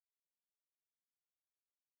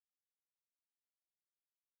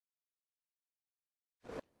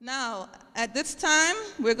Now, at this time,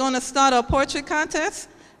 we're going to start our poetry contest,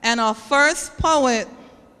 and our first poet,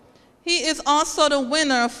 he is also the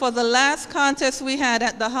winner for the last contest we had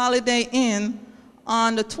at the Holiday Inn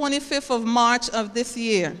on the 25th of March of this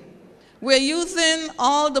year. We're using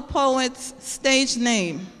all the poets' stage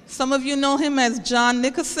name. Some of you know him as John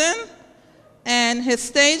Nickerson, and his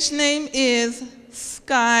stage name is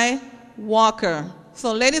Sky Walker.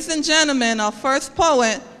 So ladies and gentlemen, our first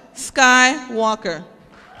poet, Sky Walker.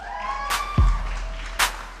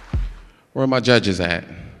 Where are my judges at?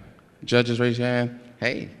 Judges, raise your hand.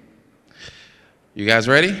 Hey. You guys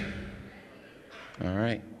ready? All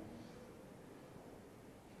right.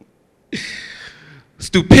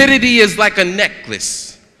 Stupidity is like a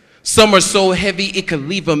necklace. Some are so heavy it could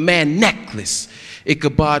leave a man necklace.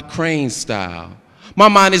 Ichabod Crane style. My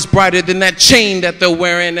mind is brighter than that chain that they're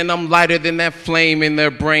wearing, and I'm lighter than that flame in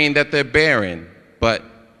their brain that they're bearing. But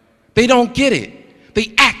they don't get it.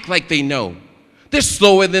 They act like they know. They're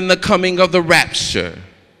slower than the coming of the rapture.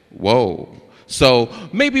 Whoa. So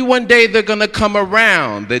maybe one day they're gonna come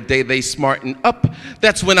around. The day they smarten up,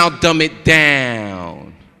 that's when I'll dumb it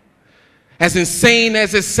down. As insane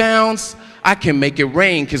as it sounds, I can make it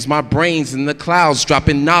rain, cause my brain's in the clouds,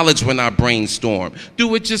 dropping knowledge when I brainstorm.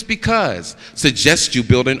 Do it just because. Suggest you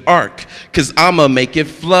build an ark, cause I'ma make it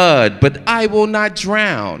flood, but I will not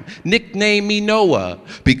drown. Nickname me Noah,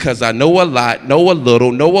 because I know a lot, know a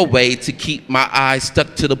little, know a way to keep my eyes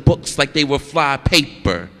stuck to the books like they were fly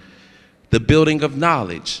paper. The building of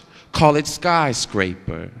knowledge, call it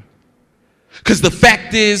skyscraper. Cause the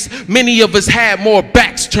fact is, many of us had more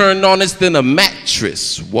backs turned on us than a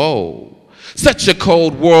mattress. Whoa. Such a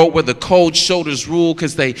cold world where the cold shoulders rule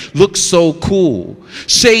cause they look so cool.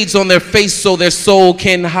 Shades on their face so their soul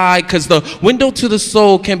can hide, cause the window to the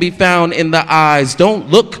soul can be found in the eyes. Don't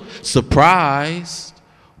look surprised.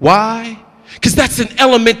 Why? Cause that's an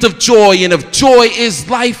element of joy, and if joy is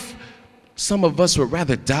life, some of us would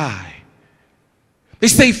rather die. They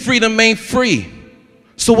say freedom ain't free,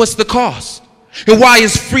 so what's the cost? And why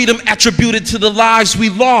is freedom attributed to the lives we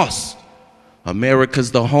lost?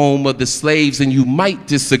 America's the home of the slaves, and you might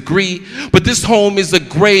disagree, but this home is a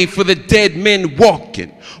grave for the dead men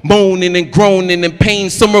walking, moaning and groaning in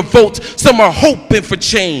pain. Some revolt, some are hoping for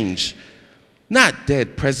change. Not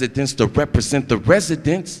dead presidents to represent the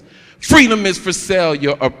residents. Freedom is for sale,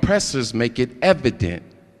 your oppressors make it evident.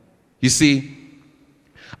 You see,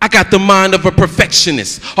 I got the mind of a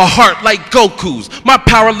perfectionist, a heart like Goku's. My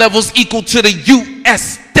power level's equal to the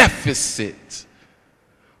U.S. deficit.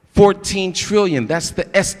 14 trillion, that's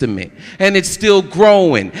the estimate, and it's still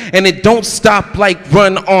growing, and it don't stop like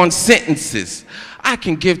run-on sentences. I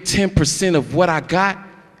can give 10% of what I got,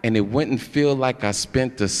 and it wouldn't feel like I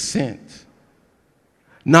spent a cent.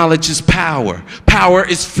 Knowledge is power. Power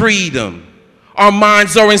is freedom. Our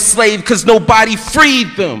minds are enslaved because nobody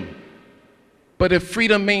freed them. But if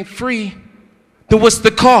freedom ain't free, then what's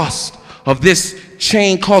the cost of this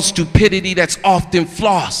chain called stupidity that's often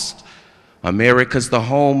flossed? America's the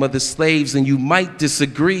home of the slaves, and you might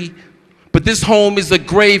disagree, but this home is a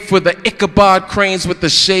grave for the Ichabod Cranes with the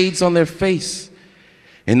shades on their face.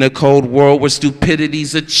 In the cold world where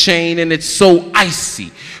stupidity's a chain and it's so icy,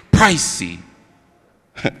 pricey.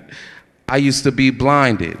 I used to be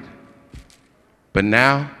blinded, but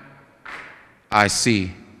now I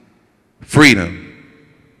see freedom.